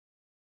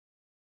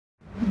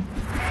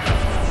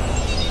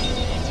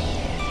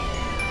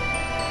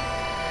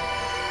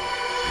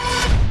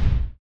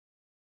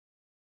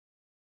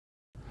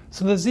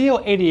So the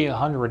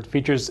ZL8800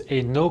 features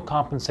a no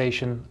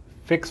compensation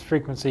fixed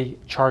frequency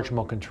charge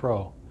mode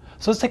control.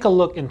 So let's take a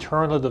look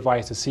internal to the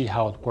device to see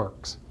how it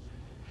works.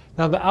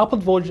 Now the output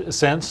voltage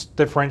ascends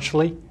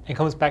differentially and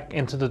comes back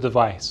into the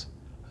device.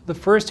 The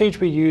first stage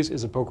we use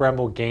is a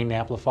programmable gain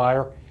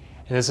amplifier,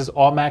 and this is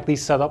automatically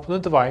set up on the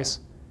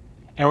device,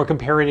 and we're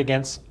comparing it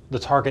against the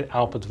target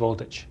output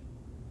voltage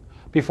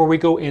before we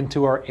go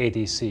into our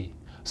ADC.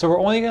 So we're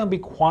only going to be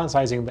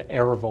quantizing the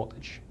error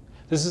voltage.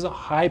 This is a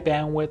high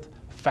bandwidth,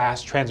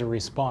 fast transient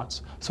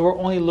response, so we're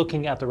only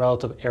looking at the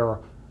relative error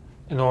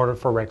in order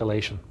for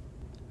regulation.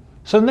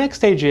 So the next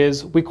stage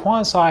is we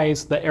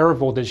quantize the error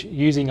voltage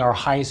using our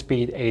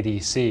high-speed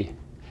ADC.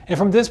 And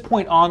from this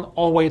point on,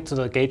 all the way to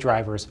the gate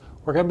drivers,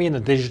 we're going to be in the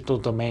digital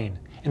domain.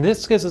 And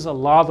this gives us a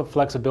lot of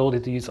flexibility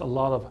to use a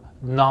lot of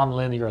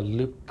nonlinear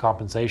loop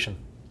compensation.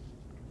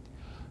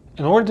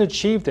 In order to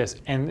achieve this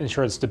and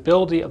ensure the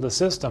stability of the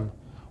system,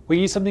 we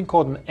use something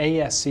called an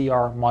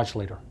ASCR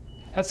modulator.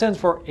 That stands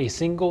for a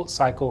single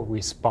cycle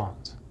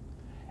response.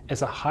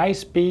 It's a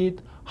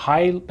high-speed,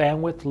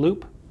 high-bandwidth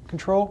loop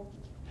control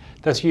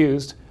that's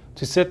used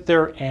to sit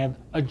there and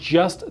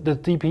adjust the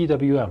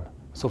DPWM.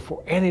 So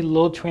for any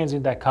load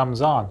transient that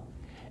comes on,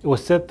 it will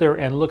sit there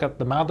and look at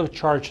the amount of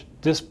charge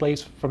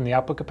displaced from the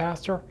output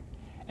capacitor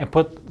and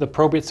put the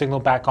appropriate signal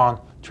back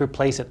on to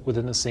replace it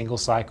within a single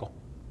cycle.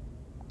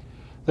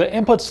 The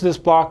inputs to this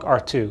block are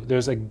two.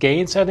 There's a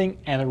gain setting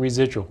and a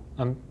residual.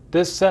 And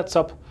this sets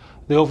up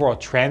the overall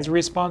transient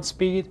response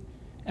speed,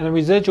 and the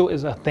residual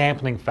is a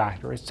dampening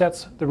factor. It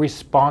sets the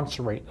response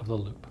rate of the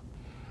loop.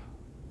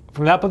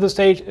 From that point of the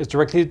stage, it's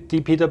directly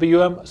to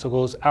DPWM, so it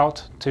goes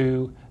out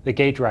to the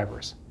gate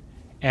drivers.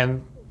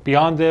 And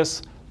beyond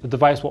this, the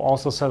device will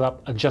also set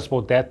up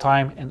adjustable dead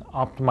time and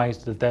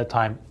optimize the dead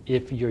time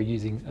if you're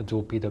using a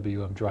dual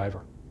PWM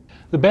driver.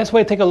 The best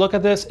way to take a look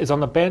at this is on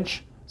the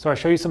bench. So I'll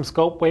show you some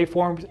scope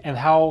waveforms and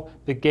how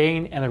the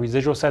gain and the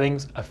residual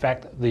settings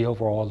affect the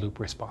overall loop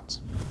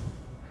response.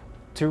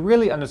 To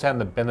really understand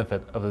the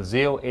benefit of the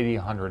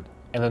ZL8800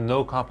 and the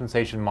no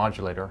compensation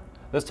modulator,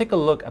 let's take a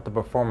look at the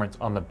performance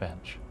on the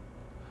bench.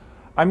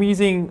 I'm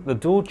using the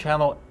dual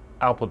channel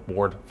output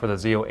board for the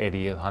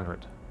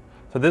ZL8800.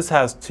 So this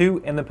has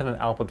two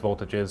independent output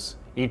voltages,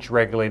 each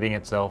regulating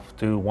itself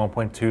to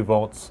 1.2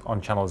 volts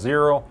on channel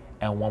 0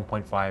 and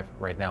 1.5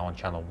 right now on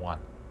channel 1.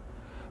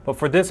 But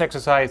for this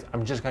exercise,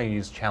 I'm just going to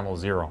use channel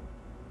 0.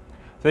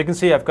 So you can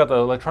see I've got the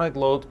electronic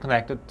load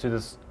connected to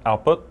this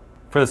output.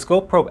 For the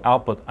scope probe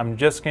output, I'm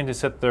just going to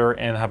sit there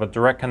and have a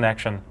direct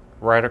connection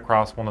right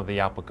across one of the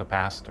output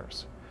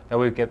capacitors. That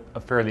way we get a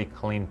fairly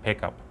clean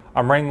pickup.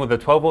 I'm running with a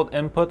 12 volt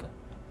input,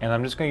 and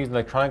I'm just going to use the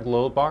electronic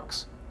load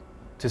box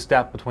to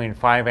step between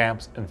 5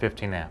 amps and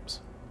 15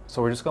 amps.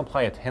 So we're just going to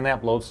apply a 10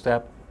 amp load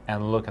step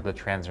and look at the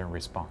transient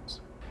response.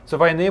 So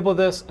if I enable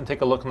this and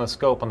take a look on the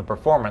scope on the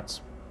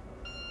performance,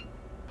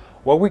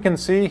 what we can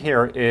see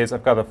here is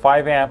I've got a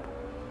 5 amp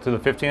to the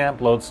 15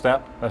 amp load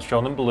step that's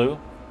shown in blue,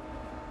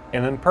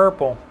 and in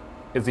purple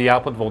is the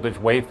output voltage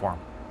waveform.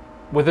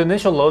 With the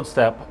initial load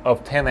step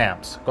of 10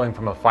 amps going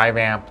from a 5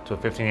 amp to a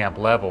 15 amp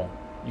level,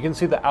 you can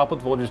see the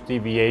output voltage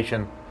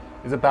deviation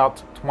is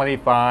about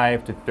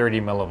 25 to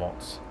 30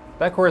 millivolts.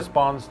 That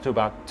corresponds to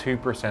about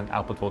 2%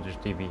 output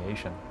voltage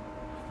deviation.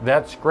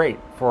 That's great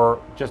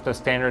for just a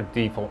standard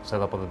default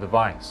setup of the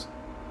device.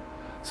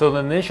 So the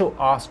initial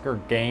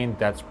ASCR gain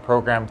that's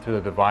programmed through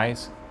the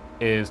device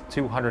is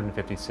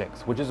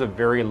 256, which is a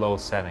very low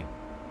setting.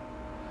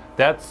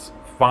 That's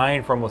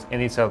fine for almost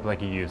any setup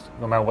like you use.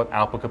 No matter what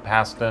output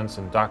capacitance,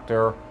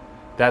 inductor,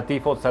 that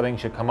default setting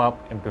should come up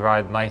and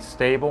provide nice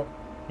stable,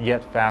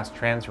 yet fast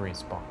transient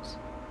response.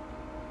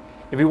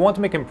 If we want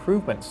to make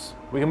improvements,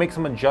 we can make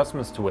some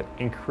adjustments to it,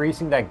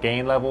 increasing that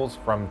gain levels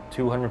from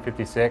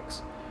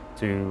 256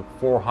 to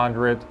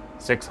 400,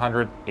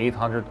 600,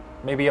 800,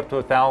 maybe up to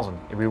 1,000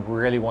 if we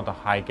really want a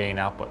high gain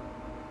output.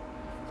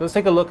 So let's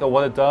take a look at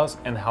what it does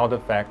and how it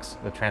affects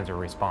the transient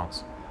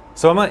response.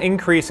 So I'm going to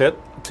increase it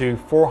to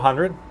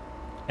 400,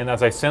 and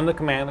as I send the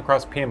command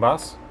across PN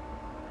bus,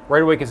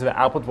 right away you can see the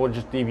output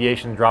voltage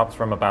deviation drops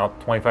from about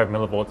 25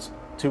 millivolts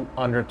to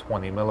under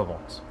 20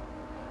 millivolts.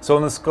 So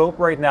in the scope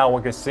right now,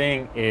 what you're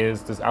seeing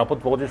is this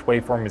output voltage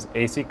waveform is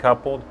AC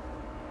coupled,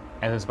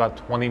 and it's about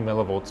 20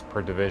 millivolts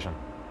per division.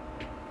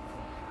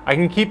 I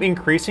can keep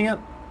increasing it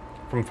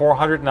from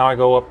 400, now I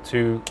go up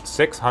to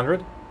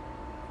 600,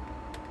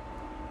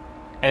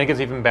 and it gets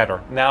even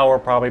better. Now we're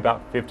probably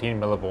about 15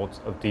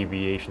 millivolts of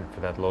deviation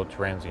for that low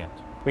transient.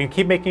 We can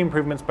keep making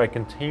improvements by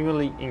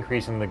continually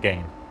increasing the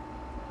gain.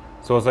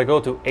 So as I go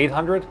to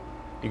 800,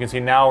 you can see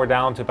now we're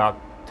down to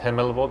about 10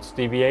 millivolts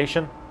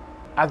deviation.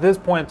 At this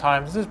point in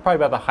time, this is probably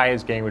about the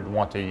highest gain we'd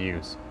want to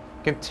use.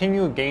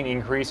 Continual gain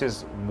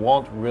increases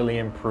won't really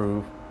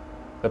improve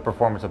the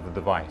performance of the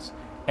device.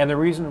 And the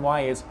reason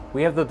why is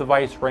we have the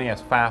device running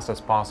as fast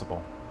as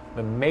possible.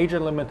 The major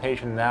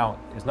limitation now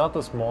is not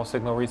the small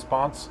signal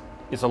response,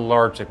 it's a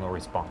large signal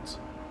response.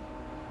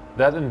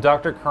 That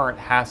inductor current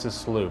has to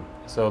slew.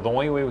 So the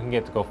only way we can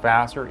get to go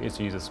faster is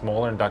to use a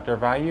smaller inductor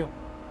value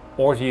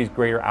or to use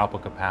greater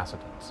output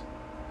capacitance.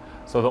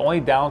 So the only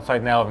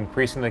downside now of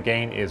increasing the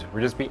gain is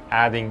we'll just be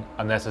adding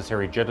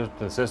unnecessary jitter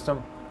to the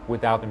system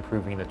without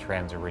improving the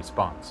transient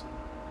response.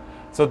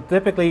 So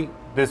typically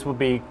this would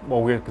be what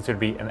we would consider to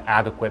be an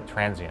adequate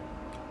transient.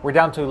 We're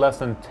down to less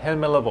than 10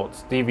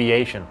 millivolts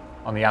deviation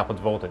on the output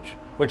voltage,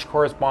 which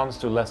corresponds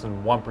to less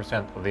than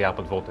 1% of the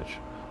output voltage,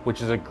 which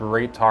is a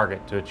great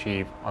target to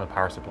achieve on a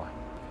power supply.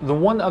 The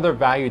one other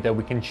value that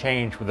we can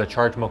change with the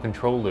charge mode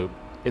control loop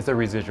is the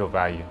residual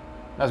value.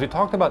 Now, as we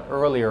talked about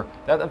earlier,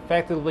 that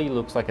effectively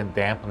looks like a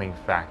dampening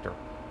factor.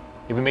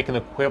 If we make an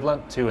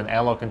equivalent to an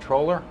analog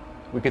controller,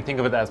 we can think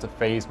of it as the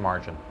phase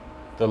margin.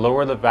 The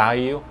lower the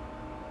value,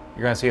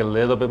 you're going to see a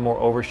little bit more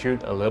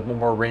overshoot, a little bit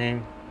more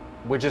ringing,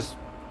 which just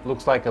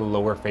looks like a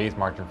lower phase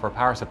margin for a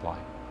power supply.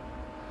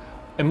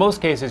 In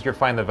most cases, you'll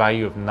find the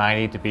value of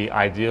 90 to be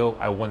ideal.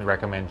 I wouldn't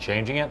recommend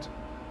changing it,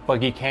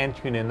 but you can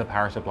tune in the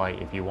power supply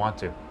if you want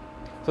to.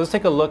 So let's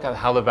take a look at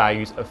how the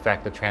values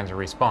affect the transient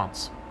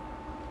response.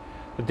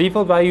 The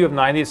default value of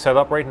 90 is set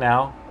up right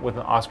now with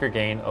an ASCR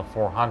gain of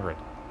 400.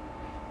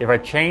 If I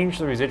change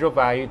the residual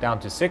value down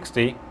to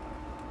 60,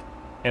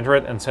 enter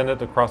it and send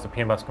it across the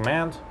PMBus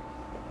command,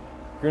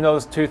 you'll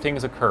notice two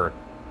things occurred.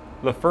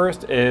 The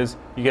first is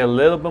you get a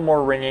little bit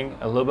more ringing,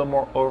 a little bit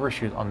more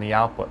overshoot on the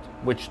output,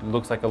 which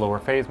looks like a lower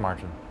phase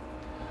margin.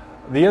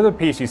 The other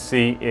piece you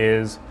see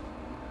is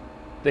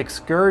the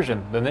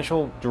excursion, the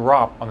initial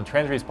drop on the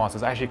transient response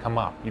has actually come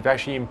up. You've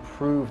actually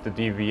improved the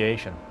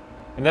deviation.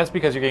 And that's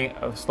because you're getting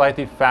a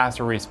slightly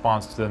faster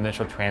response to the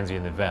initial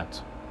transient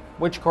event,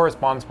 which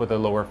corresponds with a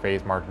lower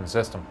phase margin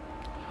system.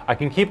 I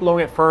can keep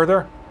lowering it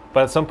further,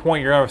 but at some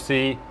point you're going to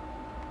see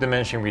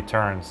diminishing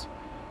returns.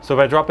 So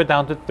if I drop it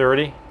down to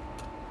 30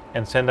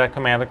 and send that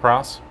command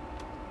across,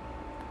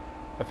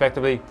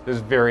 effectively there's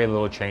very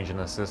little change in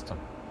the system.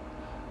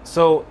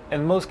 So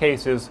in most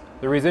cases,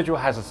 the residual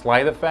has a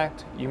slight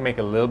effect. You make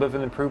a little bit of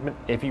an improvement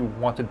if you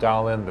want to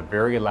dial in the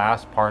very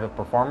last part of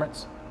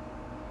performance,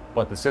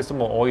 but the system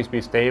will always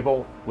be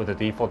stable with the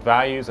default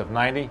values of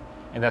 90,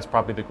 and that's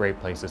probably the great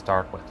place to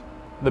start with.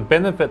 The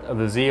benefit of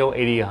the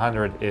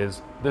ZL8800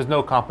 is there's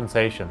no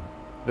compensation.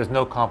 There's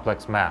no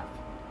complex math.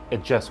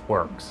 It just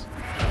works.